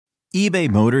eBay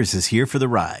Motors is here for the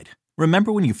ride.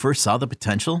 Remember when you first saw the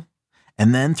potential?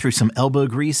 And then through some elbow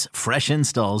grease, fresh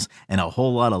installs, and a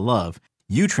whole lot of love,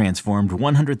 you transformed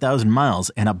 100,000 miles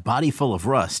and a body full of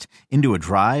rust into a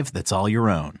drive that's all your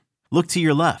own. Look to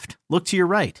your left. Look to your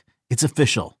right. It's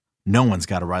official. No one's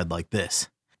got a ride like this.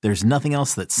 There's nothing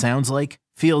else that sounds like,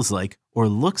 feels like, or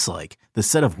looks like the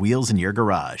set of wheels in your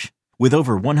garage. With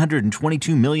over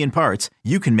 122 million parts,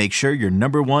 you can make sure your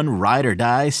number one ride or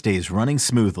die stays running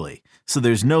smoothly. So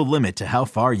there's no limit to how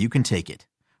far you can take it.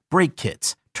 Brake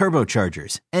kits,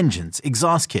 turbochargers, engines,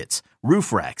 exhaust kits,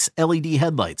 roof racks, LED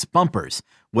headlights, bumpers,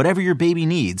 whatever your baby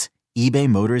needs, eBay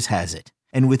Motors has it.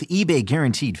 And with eBay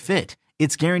Guaranteed Fit,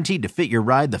 it's guaranteed to fit your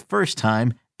ride the first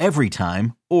time, every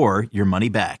time, or your money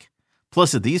back.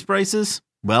 Plus at these prices,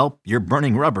 well, you're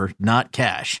burning rubber, not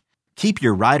cash. Keep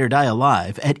your ride or die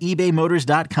alive at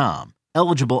ebaymotors.com.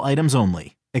 Eligible items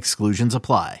only. Exclusions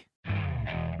apply.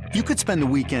 You could spend the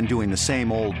weekend doing the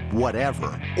same old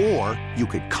whatever, or you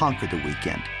could conquer the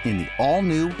weekend in the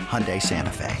all-new Hyundai Santa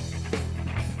Fe.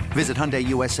 Visit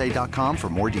HyundaiUSA.com for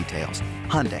more details.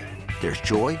 Hyundai, there's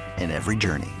joy in every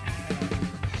journey.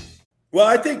 Well,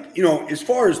 I think, as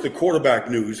far as the quarterback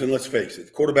news, and let's face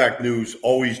it, quarterback news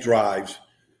always drives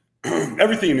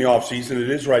everything in the offseason.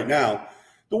 It is right now.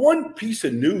 The one piece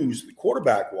of news,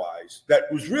 quarterback-wise,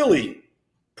 that was really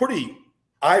pretty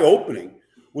eye-opening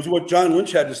was what John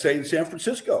Lynch had to say in San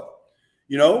Francisco,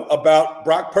 about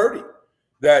Brock Purdy.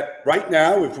 That right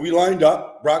now, if we lined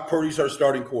up, Brock Purdy's our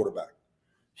starting quarterback.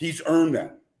 He's earned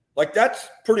that. That's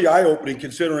pretty eye-opening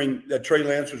considering that Trey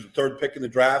Lance was the third pick in the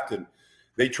draft and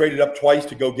they traded up twice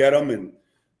to go get him. And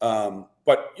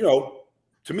but,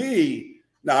 to me,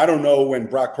 now I don't know when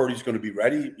Brock Purdy's going to be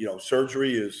ready.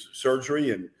 Surgery is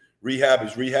surgery and rehab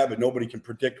is rehab, and nobody can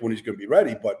predict when he's going to be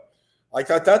ready. But I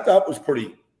thought that was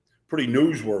pretty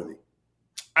newsworthy.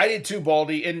 I did too,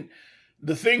 Baldy. And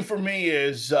the thing for me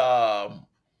is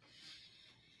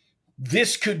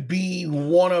this could be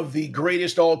one of the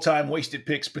greatest all-time wasted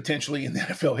picks potentially in the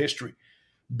NFL history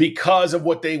because of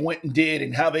what they went and did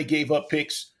and how they gave up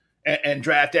picks and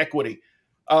draft equity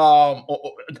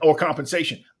or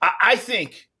compensation. I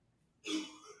think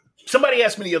somebody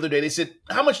asked me the other day, they said,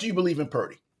 how much do you believe in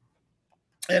Purdy?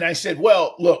 And I said,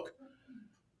 well, look,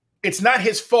 it's not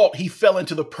his fault he fell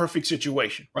into the perfect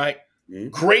situation, right? Mm-hmm.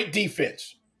 Great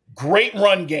defense, great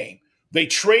run game. They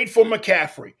trade for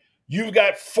McCaffrey. You've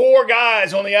got four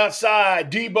guys on the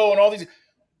outside, Debo and all these.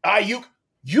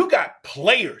 You got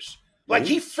players. Like,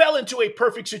 he fell into a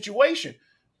perfect situation.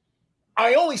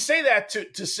 I only say that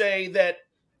to say that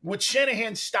with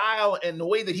Shanahan's style and the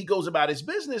way that he goes about his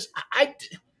business,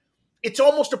 it's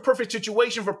almost a perfect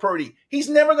situation for Purdy. He's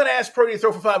never going to ask Purdy to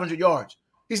throw for 500 yards.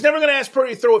 He's never going to ask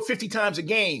Purdy to throw it 50 times a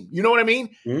game. You know what I mean?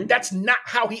 Mm-hmm. That's not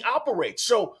how he operates.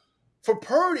 So for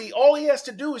Purdy, all he has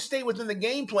to do is stay within the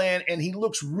game plan, and he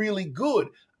looks really good.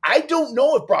 I don't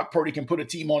know if Brock Purdy can put a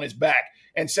team on his back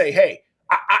and say, hey,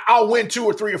 I'll win 2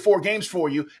 or 3 or 4 games for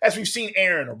you, as we've seen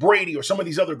Aaron or Brady or some of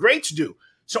these other greats do.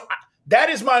 So that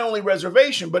is my only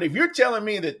reservation. But if you're telling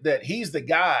me that he's the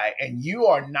guy and you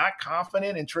are not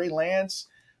confident in Trey Lance,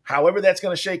 however that's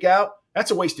going to shake out,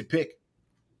 that's a wasted pick.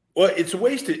 Well, it's a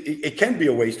wasted. It can be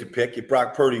a wasted pick if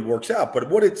Brock Purdy works out. But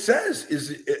what it says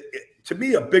is, to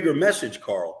me, a bigger message,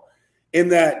 Carl, in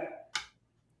that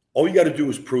all you got to do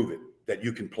is prove it that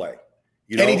you can play.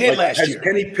 And he did last year.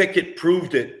 Kenny Pickett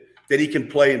proved it that he can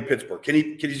play in Pittsburgh. Can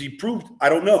he prove? I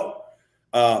don't know.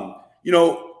 And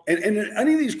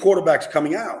any of these quarterbacks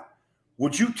coming out,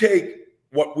 would you take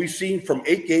what we've seen from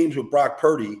 8 games with Brock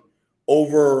Purdy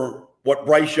over what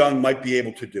Bryce Young might be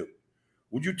able to do?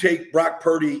 Would you take Brock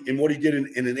Purdy in what he did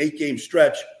in an 8-game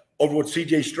stretch over what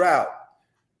C.J. Stroud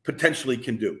potentially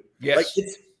can do? Yes.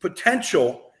 It's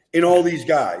potential in all these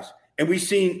guys. And we've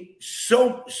seen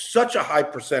such a high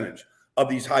percentage of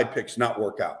these high picks not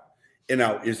work out. And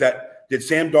now, did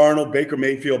Sam Darnold, Baker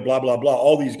Mayfield, blah, blah, blah,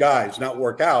 all these guys not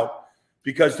work out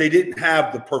because they didn't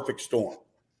have the perfect storm?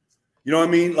 You know what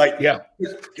I mean?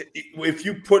 If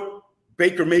you put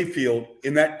Baker Mayfield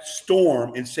in that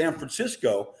storm in San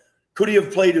Francisco, could he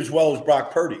have played as well as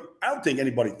Brock Purdy? I don't think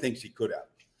anybody thinks he could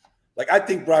have. I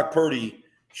think Brock Purdy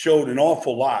showed an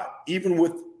awful lot, even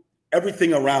with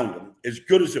everything around him, as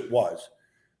good as it was,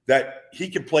 that he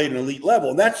could play at an elite level.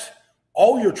 And that's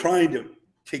all you're trying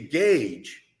to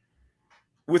gauge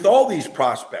with all these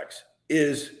prospects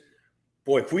is,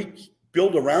 boy, if we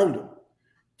build around him,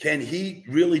 can he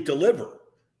really deliver?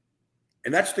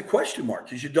 And that's the question mark,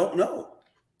 because you don't know.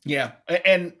 Yeah,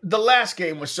 and the last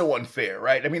game was so unfair,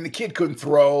 right? I mean, the kid couldn't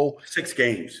throw 6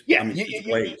 games. Yeah,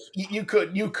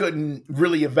 you couldn't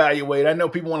really evaluate. I know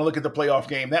people want to look at the playoff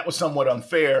game. That was somewhat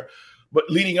unfair, But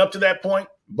leading up to that point,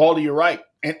 Baldy, you're right.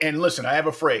 And listen, I have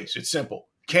a phrase. It's simple.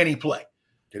 Can he play?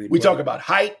 We talk about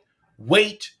height,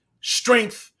 weight,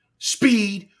 strength,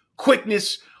 speed,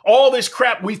 quickness, all this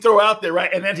crap we throw out there,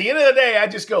 right? And at the end of the day, I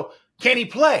just go, can he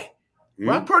play?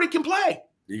 Brock Purdy can play.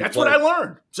 That's what I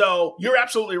learned. So you're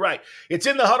absolutely right. It's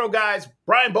In the Huddle, guys.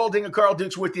 Brian Baldinger, Carl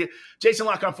Dukes with you. Jason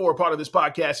Lock-on-4, part of this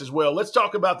podcast as well. Let's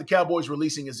talk about the Cowboys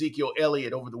releasing Ezekiel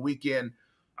Elliott over the weekend.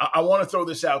 I want to throw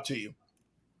this out to you.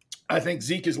 I think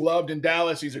Zeke is loved in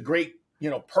Dallas. He's a great,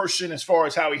 person as far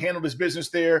as how he handled his business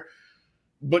there.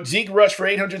 But Zeke rushed for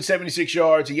 876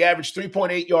 yards. He averaged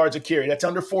 3.8 yards a carry. That's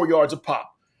under 4 yards a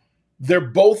pop. They're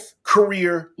both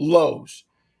career lows.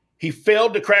 He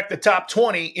failed to crack the top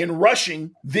 20 in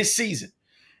rushing this season.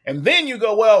 And then you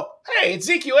go, well, hey, it's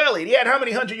Ezekiel Elliott. He had how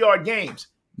many 100-yard games?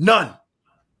 None.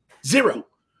 0.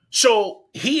 So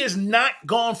he has not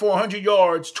gone for 100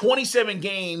 yards, 27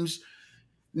 games.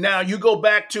 Now you go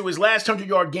back to his last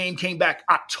 100-yard game, came back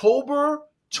October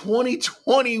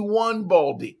 2021,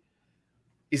 Baldy.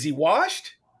 Is he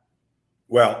washed?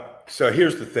 Well, so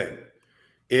here's the thing,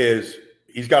 is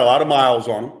he's got a lot of miles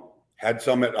on him, had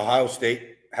some at Ohio State,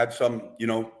 had some,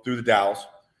 through the Dallas.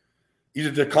 He's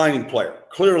a declining player,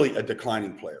 clearly a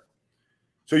declining player.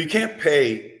 So you can't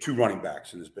pay 2 running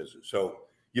backs in this business. So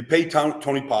you pay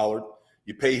Tony Pollard,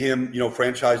 you pay him,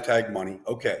 franchise tag money.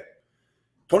 Okay.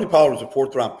 Tony Pollard was a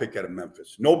 4th-round pick out of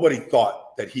Memphis. Nobody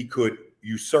thought that he could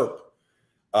usurp,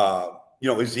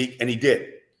 Zeke, and he did.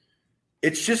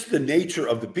 It's just the nature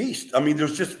of the beast. I mean,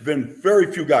 there's just been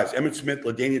very few guys, Emmitt Smith,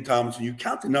 LaDainian Tomlinson, you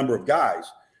count the number of guys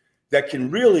that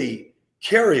can really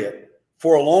carry it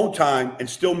for a long time and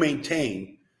still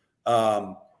maintain,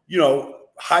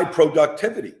 high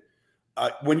productivity.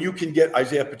 When you can get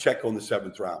Isaiah Pacheco in the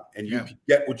 7th round and you can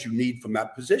get what you need from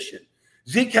that position.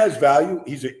 Zeke has value.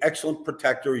 He's an excellent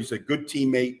protector. He's a good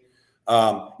teammate.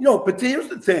 But here's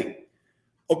the thing.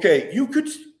 Okay,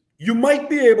 you might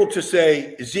be able to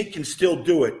say Zeke can still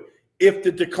do it if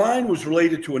the decline was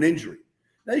related to an injury.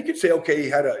 Now you could say, okay, he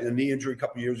had a knee injury a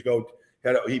couple of years ago.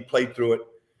 He played through it.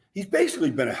 He's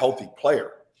basically been a healthy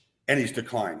player, and he's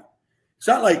declining. It's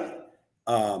not like,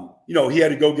 he had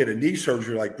to go get a knee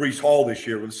surgery like Breece Hall this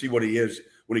year. We'll see what he is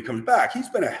when he comes back. He's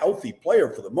been a healthy player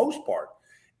for the most part,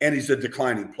 and he's a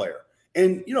declining player.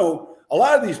 And, a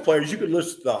lot of these players, you could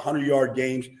list the 100-yard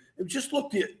games and just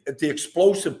look at the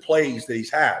explosive plays that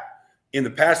he's had in the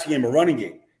passing game or running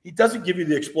game. He doesn't give you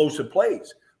the explosive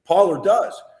plays. Pollard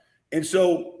does. And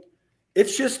so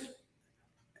it's just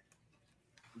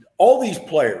all these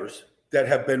players that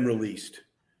have been released,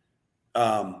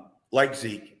 like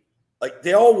Zeke, like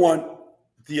they all want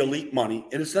the elite money,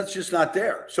 and that's just not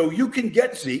there. So you can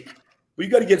get Zeke, but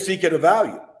you got to get Zeke at a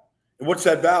value. And what's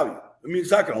that value? I mean,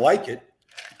 it's not going to like it,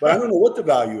 but I don't know what the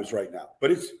value is right now. But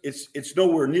it's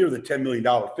nowhere near the $10 million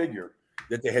figure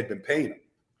that they had been paying him.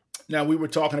 Now, we were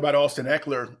talking about Austin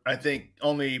Eckler, I think,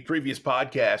 on the previous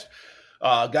podcast.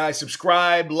 Guys,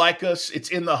 subscribe, like us. It's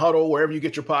In the Huddle, wherever you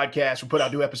get your podcasts. We put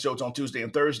out new episodes on Tuesday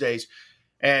and Thursdays.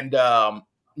 And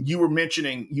you were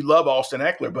mentioning you love Austin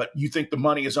Eckler, but you think the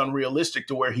money is unrealistic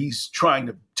to where he's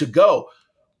trying to go.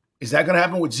 Is that going to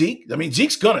happen with Zeke? I mean,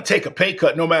 Zeke's going to take a pay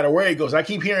cut no matter where he goes. I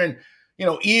keep hearing,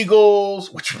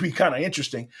 Eagles, which would be kind of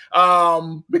interesting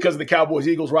because of the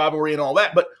Cowboys-Eagles rivalry and all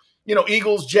that. But,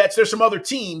 Eagles, Jets, there's some other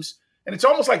teams. And it's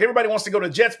almost like everybody wants to go to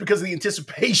Jets because of the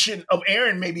anticipation of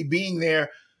Aaron maybe being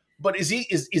there. But is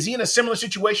he in a similar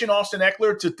situation, Austin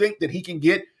Eckler, to think that he can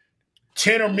get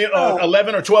 $10 or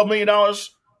 $11 or $12 million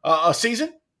a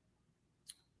season?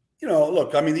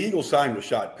 Look, I mean, the Eagles signed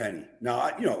Rashad Penny. Now,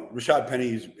 Rashad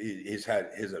Penny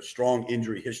has a strong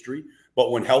injury history,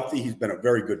 but when healthy, he's been a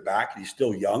very good back. He's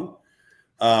still young.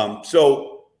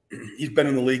 So he's been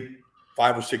in the league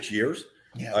 5 or 6 years.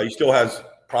 Yeah. He still has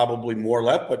probably more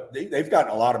left, but they've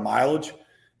gotten a lot of mileage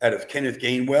out of Kenneth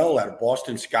Gainwell, out of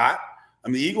Boston Scott. I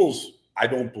mean, the Eagles, I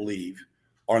don't believe,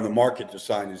 are in the market to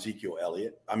sign Ezekiel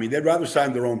Elliott. I mean, they'd rather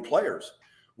sign their own players,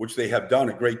 which they have done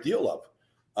a great deal of.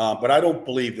 But I don't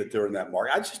believe that they're in that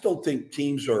market. I just don't think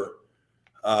teams are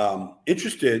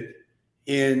interested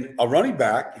in a running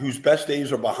back whose best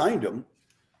days are behind him,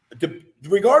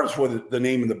 regardless of what the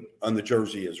name on the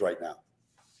jersey is right now.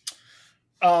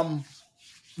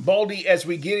 Baldy, as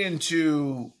we get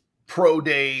into pro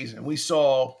days, and we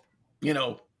saw,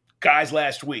 guys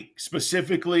last week,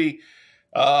 specifically,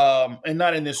 and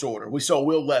not in this order. We saw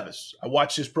Will Levis. I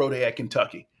watched his pro day at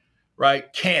Kentucky,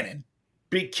 right? Cannon,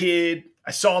 big kid.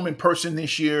 I saw him in person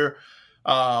this year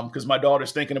because my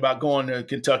daughter's thinking about going to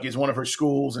Kentucky as one of her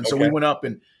schools. And so we went up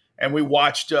and we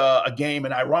watched a game.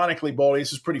 And ironically, Baldy,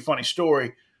 this is a pretty funny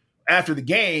story. After the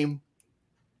game,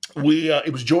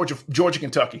 it was Georgia,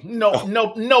 Kentucky.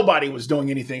 Nobody was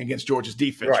doing anything against Georgia's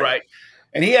defense, right?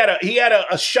 And he had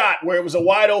a shot where it was a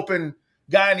wide open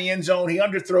guy in the end zone. He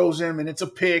underthrows him, and it's a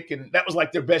pick, and that was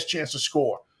like their best chance to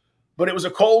score. But it was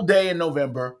a cold day in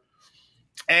November,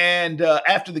 and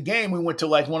after the game, we went to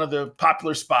like one of the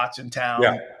popular spots in town,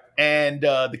 and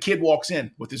the kid walks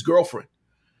in with his girlfriend,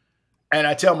 and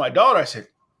I tell my daughter, I said,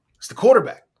 "It's the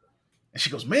quarterback." And she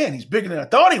goes, "Man, he's bigger than I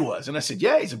thought he was." And I said,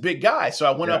 "Yeah, he's a big guy." So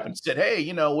I went up and said,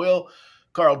 "Hey, Will,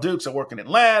 Carl Dukes, I work in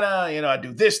Atlanta. I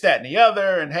do this, that, and the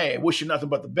other. And hey, I wish you nothing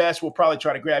but the best. We'll probably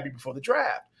try to grab you before the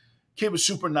draft." Kid was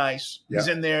super nice. He's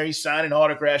in there. He's signing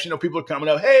autographs. People are coming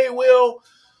up, "Hey, Will."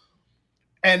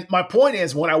 And my point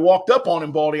is, when I walked up on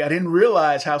him, Baldy, I didn't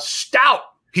realize how stout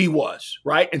he was,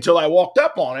 right? Until I walked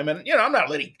up on him. And, I'm not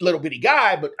a little bitty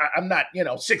guy, but I'm not,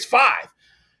 6'5".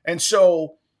 And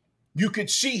so you could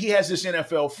see he has this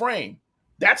NFL frame.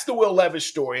 That's the Will Levis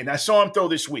story. And I saw him throw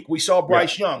this week. We saw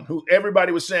Bryce Young, who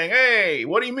everybody was saying, "Hey,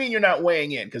 what do you mean you're not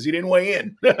weighing in?" Because he didn't weigh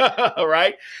in,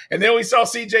 right? And then we saw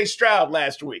C.J. Stroud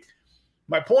last week.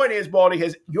 My point is, Baldy,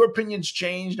 has your opinions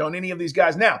changed on any of these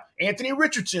guys? Now, Anthony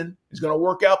Richardson is going to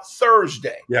work out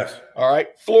Thursday. Yes. All right.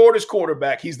 Florida's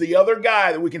quarterback. He's the other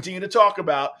guy that we continue to talk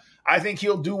about. I think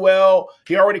he'll do well.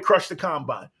 He already crushed the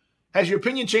combine. Has your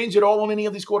opinion changed at all on any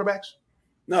of these quarterbacks?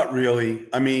 Not really.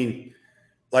 I mean,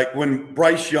 like when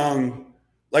Bryce Young,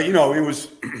 it was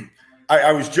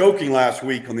I was joking last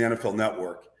week on the NFL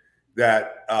Network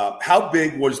that how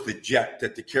big was the jet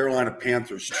that the Carolina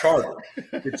Panthers chartered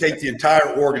to take the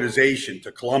entire organization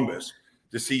to Columbus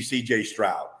to see C.J.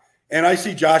 Stroud. And I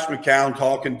see Josh McCown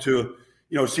talking to,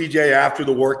 C.J. after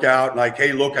the workout, like,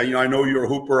 "Hey, look, I know you're a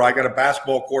hooper. I got a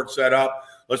basketball court set up.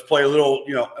 Let's play a little,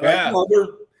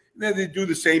 they do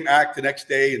the same act the next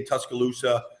day in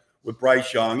Tuscaloosa with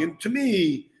Bryce Young. And to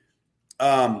me,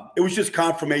 it was just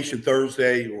confirmation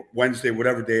Thursday or Wednesday,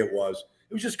 whatever day it was.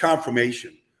 It was just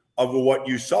confirmation of what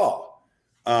you saw.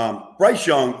 Bryce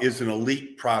Young is an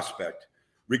elite prospect,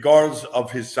 regardless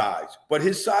of his size. But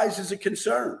his size is a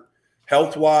concern,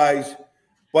 health-wise.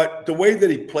 But the way that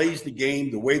he plays the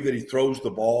game, the way that he throws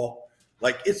the ball,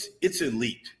 it's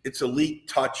elite. It's elite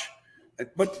touch.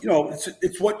 But,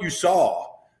 it's what you saw,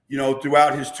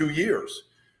 throughout his 2 years.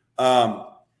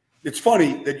 It's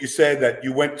funny that you said that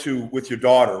you went with your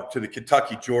daughter to the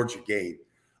Kentucky-Georgia game.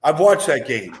 I've watched that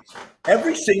game.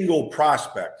 Every single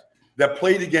prospect that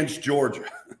played against Georgia,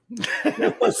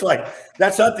 it was like,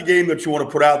 that's not the game that you want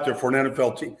to put out there for an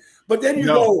NFL team. But then you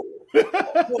go,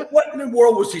 well, what in the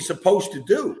world was he supposed to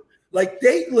do?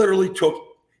 They literally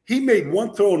he made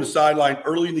one throw on the sideline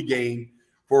early in the game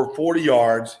for 40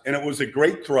 yards, and it was a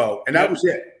great throw, and that was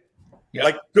it.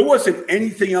 Yep. There wasn't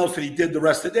anything else that he did the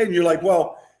rest of the day. And you're like,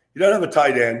 well, you don't have a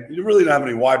tight end. You really don't have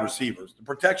any wide receivers. The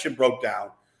protection broke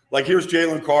down. Here's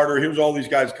Jalen Carter. Here's all these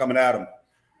guys coming at him.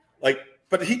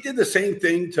 But he did the same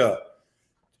thing to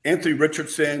Anthony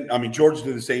Richardson. I mean, George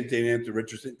did the same thing to Anthony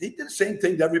Richardson. He did the same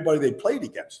thing to everybody they played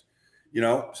against,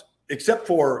 except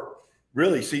for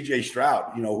really C.J.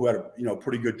 Stroud, who had a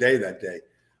pretty good day that day.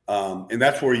 And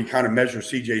that's where you kind of measure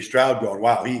C.J. Stroud going,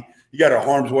 wow, he got a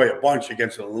harm's way a bunch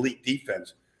against an elite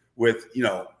defense with,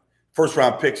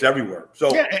 first-round picks everywhere.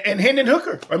 So and Hendon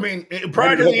Hooker. I mean,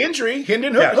 prior to the injury,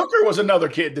 Hendon Hooker was another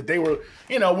kid that they were,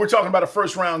 we're talking about a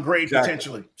first-round grade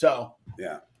potentially. So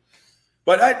yeah,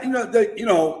 but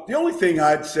the only thing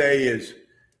I'd say is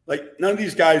none of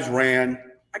these guys ran.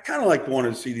 I kind of wanted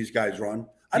to see these guys run.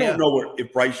 I don't know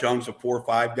if Bryce Young's a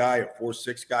 4.5 guy, a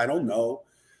 4.6 guy. I don't know.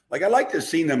 I'd like to have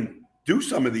seen them do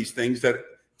some of these things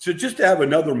just to have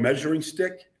another measuring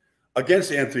stick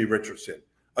against Anthony Richardson,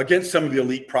 against some of the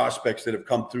elite prospects that have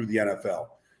come through the NFL.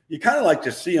 You kind of like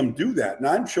to see them do that. And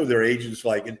I'm sure their agents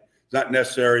like it. It's not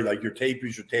necessary. Your tape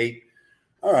is your tape.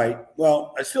 All right.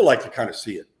 Well, I still like to kind of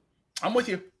see it. I'm with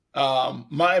you.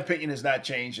 My opinion has not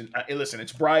changed. And listen,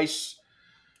 it's Bryce,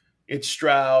 it's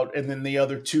Stroud, and then the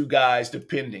other two guys,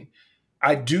 depending.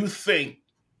 I do think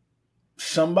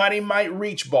somebody might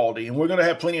reach, Baldy, and we're going to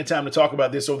have plenty of time to talk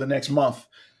about this over the next month,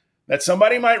 that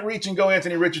somebody might reach and go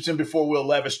Anthony Richardson before Will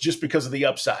Levis just because of the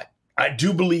upside. I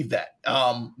do believe that.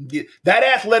 That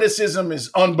athleticism is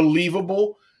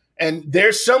unbelievable. And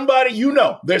there's somebody,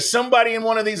 there's somebody in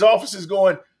one of these offices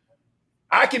going,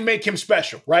 I can make him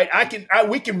special, right?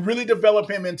 We can really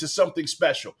develop him into something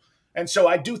special. And so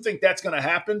I do think that's going to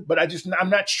happen, but I'm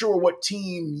not sure what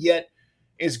team yet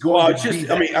is going to be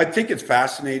that. I think it's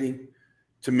fascinating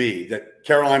to me that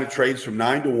Carolina trades from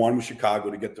 9-1 with Chicago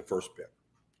to get the first pick.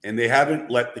 And they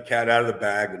haven't let the cat out of the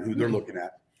bag and who they're looking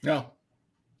at. No.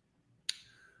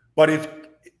 But if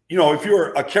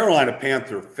you're a Carolina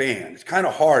Panther fan, it's kind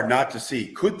of hard not to see,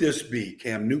 could this be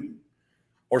Cam Newton?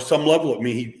 or some level. I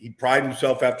mean, he prided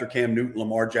himself after Cam Newton,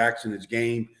 Lamar Jackson, his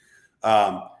game.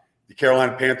 The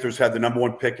Carolina Panthers had the number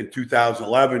 1 pick in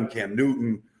 2011. Cam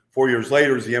Newton, 4 years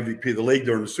later, is the MVP of the league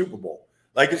during the Super Bowl.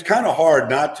 Like, it's kind of hard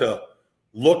not to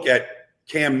look at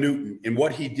Cam Newton and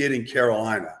what he did in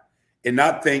Carolina and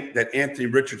not think that Anthony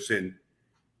Richardson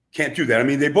can't do that. I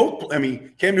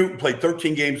mean, Cam Newton played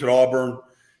 13 games at Auburn.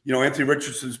 You know, Anthony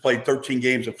Richardson's played 13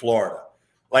 games at Florida.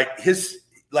 Like his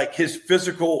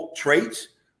physical traits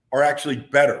are actually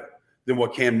better than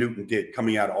what Cam Newton did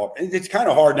coming out of Auburn. And it's kind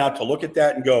of hard not to look at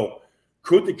that and go,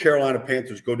 could the Carolina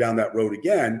Panthers go down that road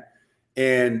again?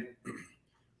 And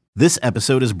This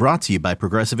episode is brought to you by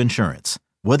Progressive Insurance.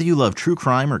 Whether you love true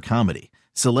crime or comedy,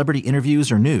 celebrity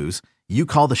interviews or news, you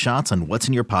call the shots on what's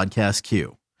in your podcast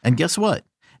queue. And guess what?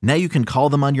 Now you can call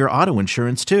them on your auto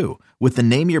insurance too with the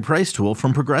Name Your Price tool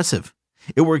from Progressive.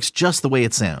 It works just the way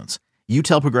it sounds. You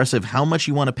tell Progressive how much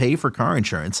you want to pay for car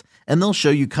insurance, and they'll show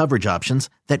you coverage options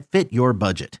that fit your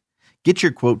budget. Get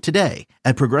your quote today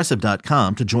at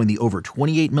Progressive.com to join the over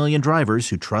 28 million drivers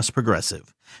who trust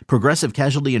Progressive. Progressive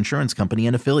Casualty Insurance Company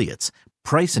and Affiliates.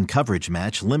 Price and coverage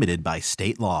match limited by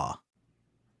state law.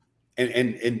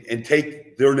 And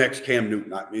take their next Cam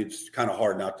Newton. I mean, it's kind of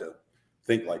hard not to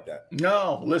think like that.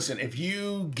 No, listen, if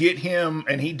you get him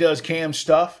and he does Cam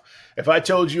stuff, if I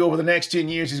told you over the next 10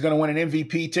 years he's going to win an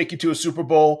MVP, take you to a Super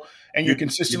Bowl, and you're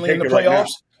consistently in the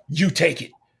playoffs, you take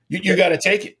it. You got to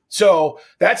take it. So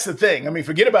that's the thing. I mean,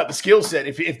 forget about the skill set.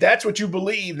 If that's what you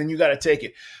believe, then you got to take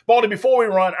it. Baldy, before we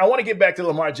run, I want to get back to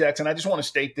Lamar Jackson. I just want to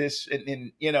state this,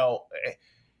 and you know,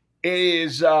 it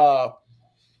is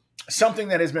something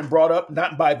that has been brought up,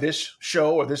 not by this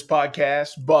show or this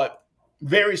podcast, but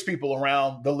various people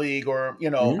around the league or, you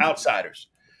know, outsiders.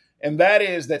 And that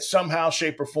is that somehow,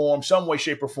 shape or form, some way,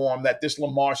 shape or form, that this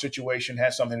Lamar situation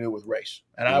has something to do with race.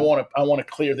 And I want to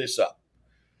clear this up.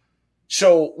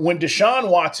 So when Deshaun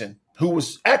Watson, who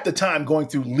was at the time going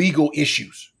through legal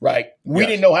issues, right? We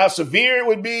didn't know how severe it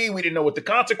would be. We didn't know what the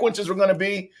consequences were going to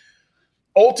be.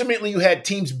 Ultimately, you had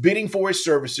teams bidding for his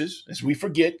services, as we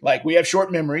forget, like we have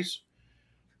short memories.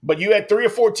 But you had 3 or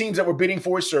 4 teams that were bidding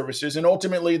for his services, and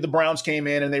ultimately the Browns came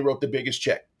in and they wrote the biggest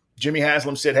check. Jimmy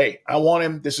Haslam said, hey, I want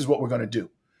him. This is what we're going to do.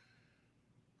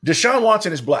 Deshaun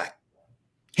Watson is black.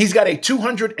 He's got a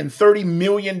 $230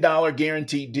 million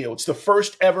guaranteed deal. It's the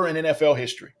first ever in NFL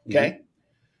history, okay?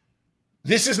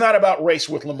 This is not about race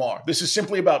with Lamar. This is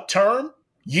simply about term,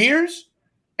 years,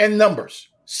 and numbers,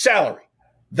 salary.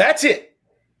 That's it.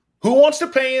 Who wants to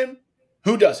pay him?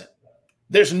 Who doesn't?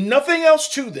 There's nothing else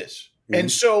to this. And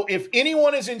so if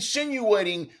anyone is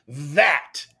insinuating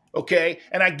that, okay,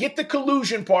 and I get the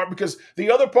collusion part because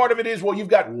the other part of it is, well, you've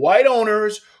got white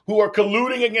owners who are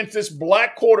colluding against this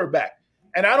black quarterback.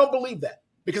 And I don't believe that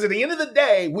because at the end of the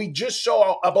day, we just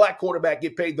saw a black quarterback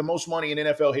get paid the most money in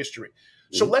NFL history.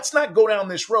 So let's not go down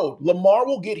this road. Lamar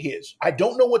will get his. I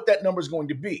don't know what that number is going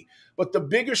to be. But the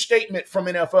bigger statement from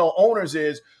NFL owners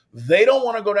is they don't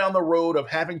want to go down the road of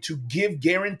having to give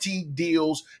guaranteed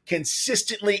deals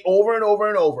consistently over and over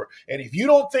and over. And if you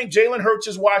don't think Jalen Hurts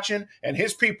is watching and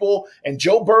his people and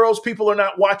Joe Burrow's people are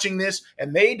not watching this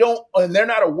and they're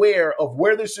not aware of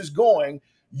where this is going,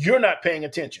 you're not paying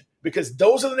attention because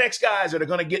those are the next guys that are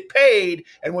going to get paid.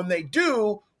 And when they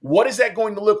do, what is that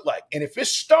going to look like? And if it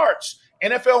starts,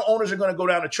 NFL owners are going to go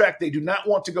down a track they do not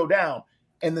want to go down.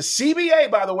 And the CBA,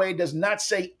 by the way, does not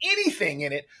say anything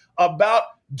in it about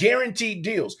guaranteed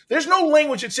deals. There's no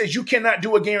language that says you cannot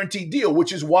do a guaranteed deal,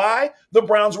 which is why the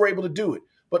Browns were able to do it.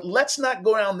 But let's not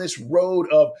go down this road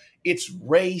of it's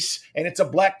race and it's a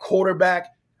black quarterback.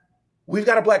 We've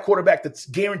got a black quarterback that's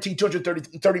guaranteed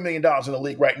 $230 million in the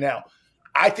league right now.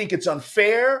 I think it's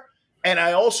unfair. And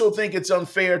I also think it's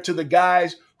unfair to the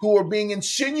guys who are being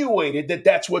insinuated that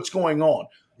that's what's going on.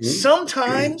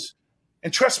 Sometimes,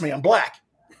 and trust me, I'm black,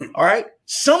 all right?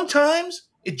 Sometimes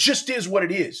it just is what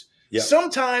it is. Yep.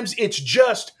 Sometimes it's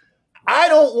just, I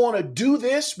don't want to do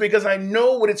this because I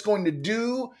know what it's going to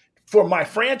do for my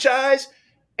franchise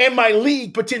and my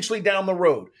league potentially down the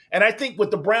road. And I think what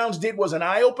the Browns did was an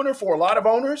eye-opener for a lot of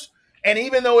owners. And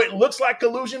even though it looks like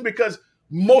collusion because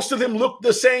most of them look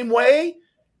the same way,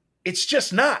 it's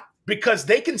just not. Because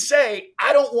they can say,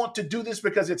 I don't want to do this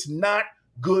because it's not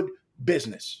good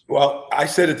business. Well, I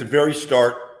said at the very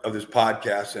start of this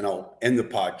podcast, and I'll end the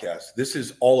podcast, this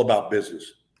is all about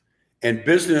business. And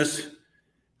business,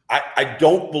 I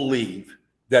don't believe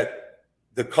that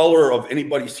the color of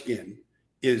anybody's skin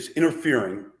is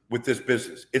interfering with this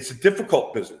business. It's a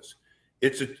difficult business.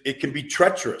 It can be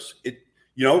treacherous.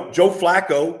 Joe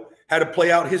Flacco had to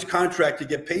play out his contract to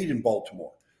get paid in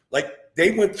Baltimore. Like they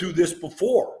went through this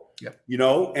before. Yep.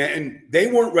 And they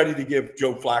weren't ready to give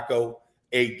Joe Flacco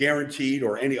a guaranteed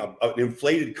or an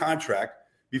inflated contract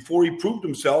before he proved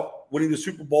himself winning the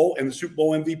Super Bowl and the Super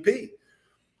Bowl MVP.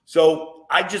 So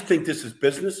I just think this is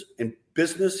business, and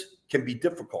business can be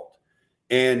difficult.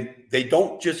 And they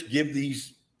don't just give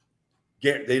these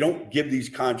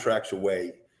contracts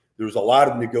away. There's a lot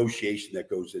of negotiation that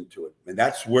goes into it. And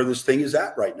that's where this thing is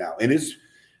at right now.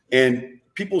 And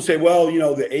people say, well,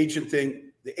 the agent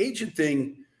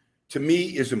thing to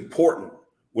me is important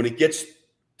when it gets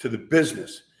to the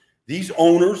business. These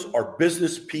owners are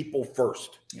business people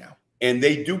first. Yeah. And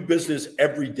they do business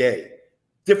every day.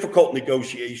 Difficult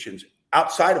negotiations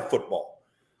outside of football.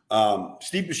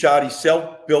 Steve Bisciotti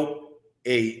self-built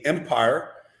a empire,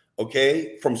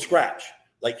 from scratch.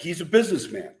 Like, he's a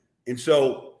businessman. And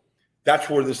so that's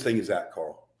where this thing is at,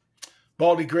 Carl.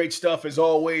 Baldy, great stuff as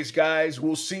always, guys.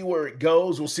 We'll see where it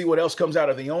goes. We'll see what else comes out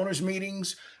of the owners'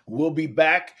 meetings. We'll be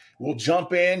back. We'll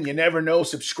jump in. You never know.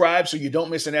 Subscribe so you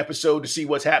don't miss an episode to see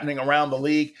what's happening around the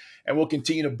league. And we'll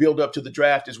continue to build up to the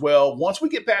draft as well. Once we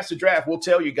get past the draft, we'll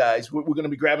tell you guys. We're going to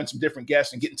be grabbing some different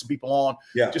guests and getting some people on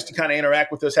just to kind of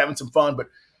interact with us, having some fun. But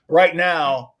right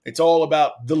now, it's all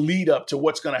about the lead up to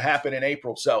what's going to happen in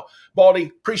April. So, Baldy,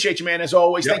 appreciate you, man, as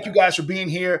always. Yep. Thank you guys for being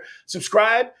here.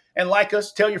 Subscribe and like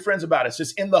us. Tell your friends about us.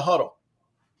 It's In the Huddle.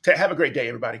 Have a great day,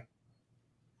 everybody.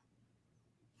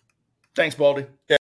 Thanks, Baldy.